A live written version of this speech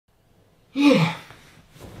Morning.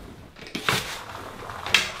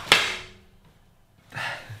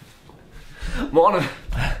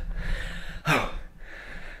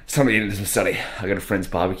 It's time to get into some study. I got a friend's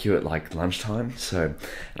barbecue at like lunchtime, so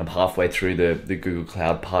I'm halfway through the Google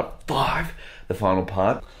Cloud part 5, the final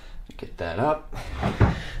part. Get that up.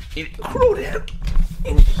 It crawled out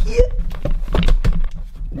in here.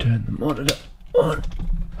 Turn the monitor on.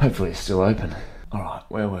 Hopefully it's still open. All right,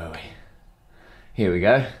 where were we? Here we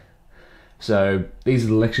go. So these are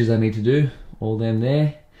the lectures I need to do. All them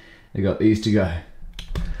there. I got these to go.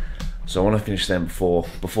 So I want to finish them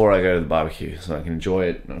before I go to the barbecue, so I can enjoy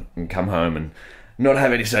it and come home and not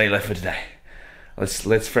have any study left for today.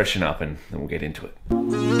 Let's freshen up and then we'll get into it.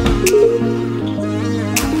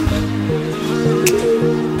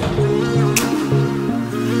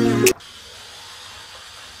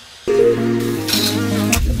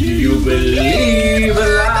 Do you believe in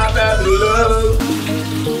life after love?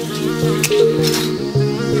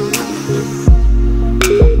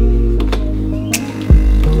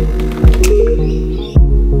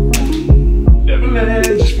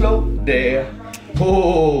 There.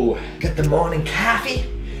 Oh, got the morning coffee.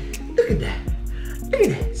 Look at that. Look at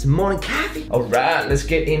that. Some morning coffee. All right, let's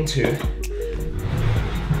get into.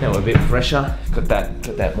 Now we're a bit fresher. Got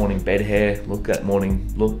that morning bed hair. Look, that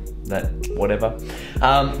morning look. That whatever.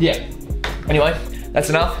 Yeah. Anyway, that's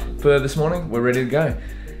enough for this morning. We're ready to go.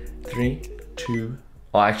 3, 2.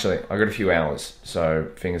 Oh, actually, I got a few hours, so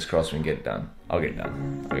fingers crossed we can get it done. I'll get it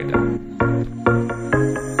done. I'll get it done.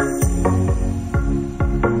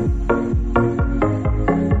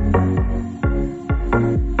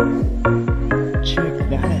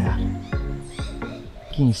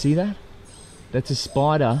 Can you see that? That's a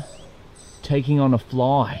spider taking on a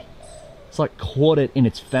fly. It's like caught it in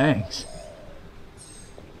its fangs.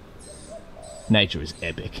 Nature is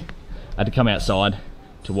epic. I had to come outside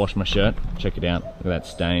to wash my shirt. Check it out. Look at that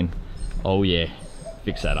stain. Oh yeah,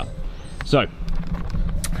 fix that up. So,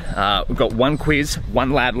 we've got one quiz,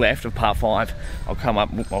 one lab left of part 5. I'll come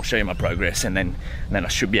up, I'll show you my progress, and then I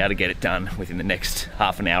should be able to get it done within the next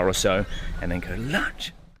half an hour or so, and then go to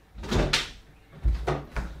lunch.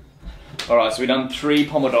 Alright, so we've done 3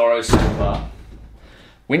 Pomodoros so far.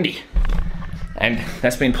 Windy. And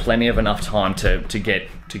that's been plenty of enough time to get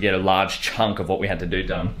a large chunk of what we had to do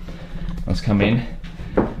done. Let's come in.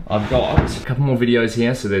 I've got a couple more videos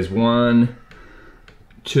here. So there's 1,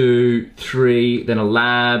 2, 3, then a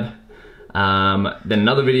lab, then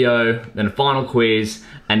another video, then a final quiz,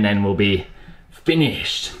 and then we'll be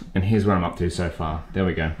finished. And here's where I'm up to so far. There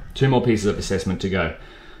we go. 2 more pieces of assessment to go.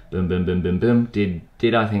 Boom, boom, boom, boom, boom.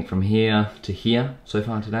 Did I think from here to here so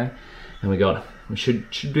far today? And we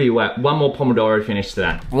should be one more Pomodoro finish to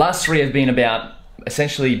that. The last 3 have been about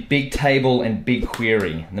essentially big table and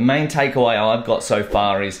BigQuery. The main takeaway I've got so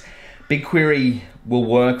far is BigQuery will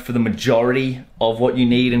work for the majority of what you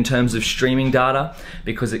need in terms of streaming data,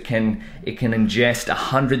 because it can ingest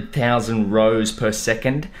 100,000 rows per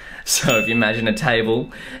second. So if you imagine a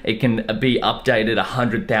table, it can be updated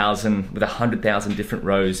 100,000 with 100,000 different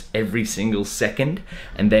rows every single second.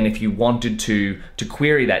 And then if you wanted to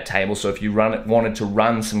query that table, so if you wanted to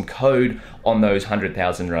run some code on those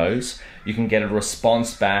 100,000 rows, you can get a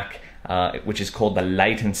response back, which is called the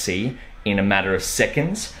latency, in a matter of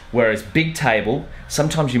seconds. Whereas big table,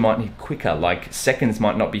 sometimes you might need quicker, like seconds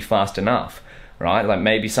might not be fast enough, right? Like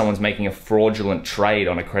maybe someone's making a fraudulent trade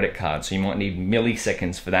on a credit card, so you might need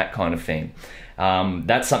milliseconds for that kind of thing.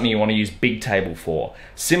 That's something you want to use big table for.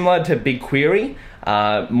 Similar to BigQuery,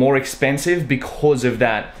 more expensive because of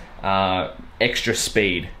that extra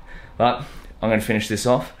speed. But I'm going to finish this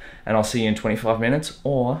off and I'll see you in 25 minutes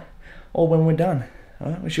or when we're done.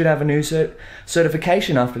 All right? We should have a new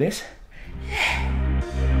certification after this.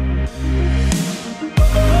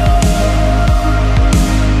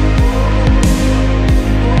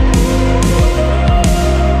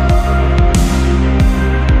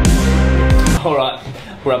 All right,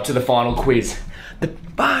 we're up to the final quiz. The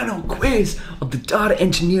final quiz of the Data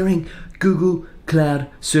Engineering Google Cloud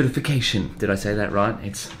Certification. Did I say that right?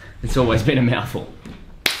 It's always been a mouthful.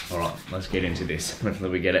 All right, let's get into this. Hopefully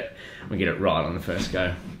we get it right on the first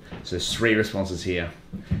go. So there's 3 responses here.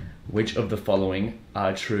 Which of the following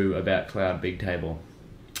are true about Cloud Bigtable?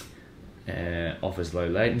 Offers low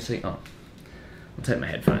latency. Oh, I'll take my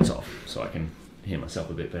headphones off so I can hear myself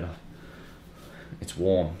a bit better. It's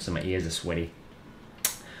warm, so my ears are sweaty.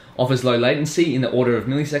 Offers low latency in the order of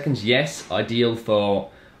milliseconds. Yes. Ideal for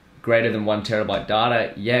greater than 1 terabyte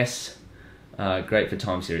data. Yes. Great for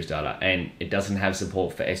time series data, and it doesn't have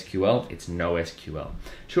support for SQL. It's no SQL.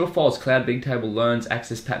 True or false? Cloud Bigtable learns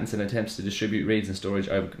access patterns and attempts to distribute reads and storage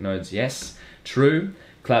over nodes. Yes. True.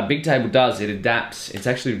 Cloud Bigtable does, it adapts. It's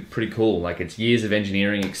actually pretty cool. Like, it's years of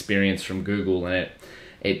engineering experience from Google, and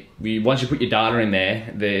once you put your data in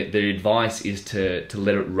there, the advice is to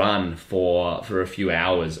let it run for a few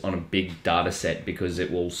hours on a big data set, because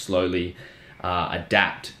it will slowly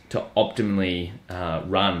adapt to optimally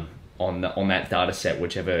run on that data set,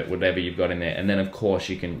 whatever you've got in there. And then of course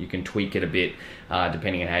you can tweak it a bit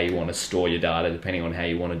depending on how you want to store your data, depending on how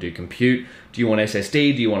you want to do compute. Do you want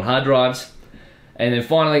SSD? Do you want hard drives? And then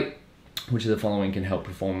finally, which of the following can help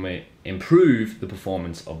improve the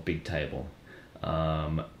performance of Bigtable?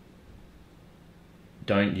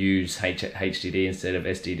 Don't use HDD instead of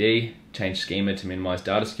SDD. Change schema to minimize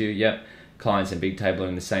data skew. Yep. Clients and Bigtable are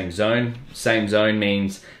in the same zone. Same zone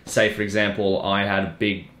means, say for example, I had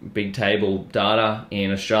Bigtable data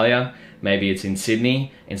in Australia. Maybe it's in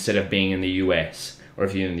Sydney instead of being in the US. Or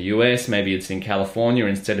if you're in the US, maybe it's in California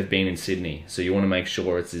instead of being in Sydney. So you want to make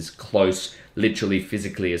sure it's as close, literally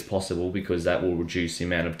physically, as possible, because that will reduce the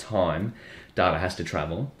amount of time data has to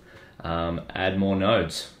travel. Add more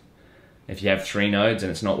nodes. If you have 3 nodes and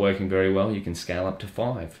it's not working very well, you can scale up to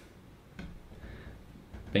 5.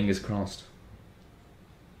 Fingers crossed.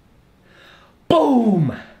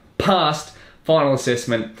 Boom! Passed. Final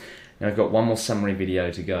assessment. Now I've got one more summary video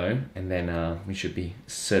to go, and then we should be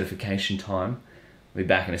certification time. I'll be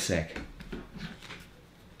back in a sec.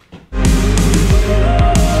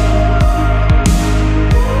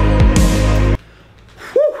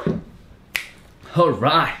 Whew. All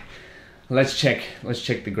right. Let's check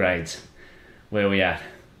the grades. Where are we at?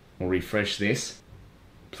 We'll refresh this.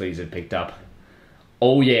 Please have picked up.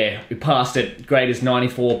 Oh yeah, we passed it. Grade is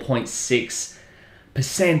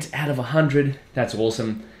 94.6% out of 100. That's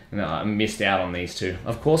awesome. No, I missed out on these two.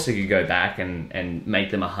 Of course I could go back and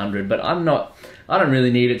make them 100, but I don't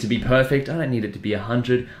really need it to be perfect. I don't need it to be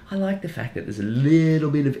 100. I like the fact that there's a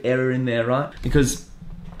little bit of error in there, right? Because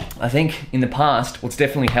I think in the past, what's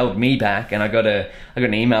definitely held me back, and I got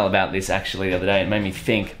an email about this actually the other day, it made me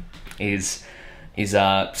think, is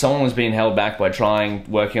someone was being held back by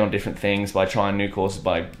working on different things, by trying new courses,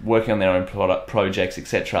 by working on their own projects,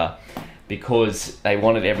 etc., because they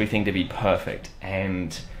wanted everything to be perfect.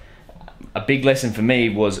 And a big lesson for me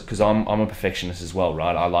was, because I'm a perfectionist as well,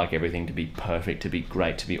 right? I like everything to be perfect, to be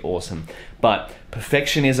great, to be awesome. But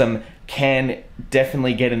perfectionism can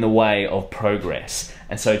definitely get in the way of progress.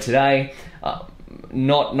 And so today,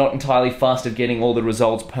 not entirely fussed of getting all the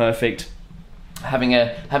results perfect. Having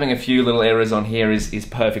a few little errors on here is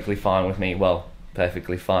perfectly fine with me. Well,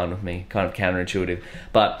 perfectly fine with me, kind of counterintuitive.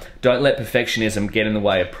 But don't let perfectionism get in the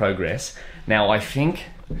way of progress. Now, I think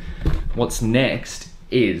what's next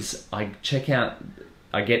is I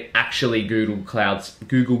get actually Google Cloud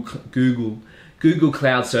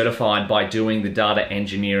certified by doing the data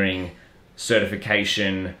engineering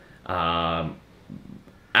certification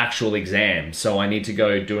actual exam. So I need to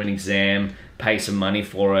go do an exam, pay some money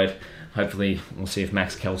for it. Hopefully, we'll see if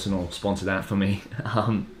Max Kelson will sponsor that for me.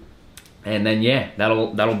 And then yeah,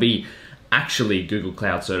 that'll be actually Google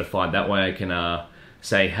Cloud certified. That way I can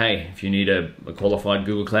say, hey, if you need a qualified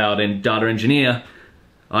Google Cloud and data engineer,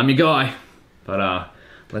 I'm your guy. But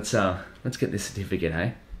let's get this certificate,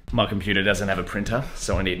 hey? My computer doesn't have a printer,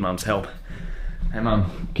 so I need Mum's help. Hey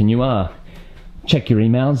Mum, can you check your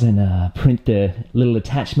emails and print the little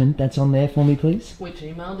attachment that's on there for me, please? Which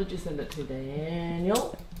email did you send it to,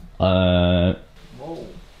 Daniel? Whoa, look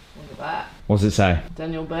at that. What's it say?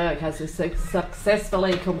 Daniel Bourke has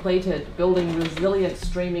successfully completed building resilient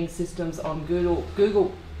streaming systems on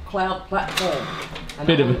Google Cloud platform.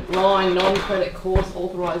 An online non-credit course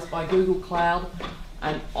authorized by Google Cloud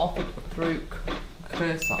and offered through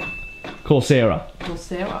Coursera.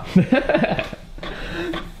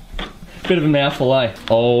 Bit of a mouthful, eh?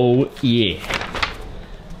 Oh yeah.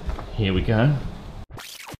 Here we go.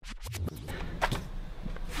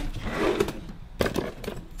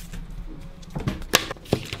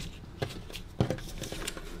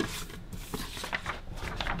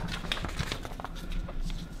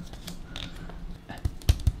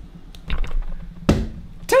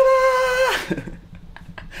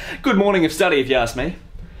 Good morning of study, if you ask me.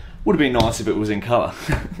 Would have been nice if it was in colour.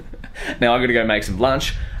 Now I've got to go make some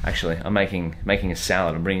lunch. Actually, I'm making a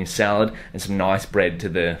salad. I'm bringing salad and some nice bread to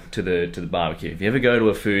the barbecue. If you ever go to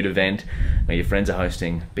a food event where your friends are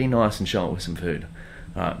hosting, be nice and show up with some food.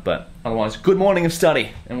 Alright, but otherwise, good morning of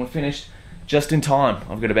study, and we're finished just in time.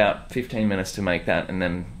 I've got about 15 minutes to make that and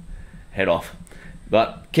then head off.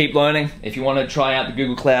 But keep learning. If you want to try out the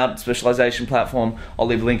Google Cloud specialization platform, I'll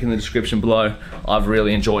leave a link in the description below. I've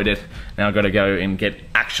really enjoyed it. Now I've got to go and get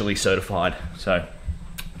actually certified. So,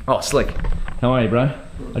 oh, slick. How are you, bro?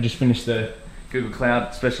 I just finished the Google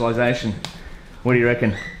Cloud specialization. What do you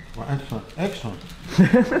reckon? Well, excellent, excellent.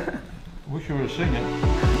 Wish you were a singer.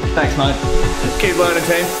 Thanks, mate. Keep learning,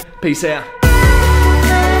 team. Peace out.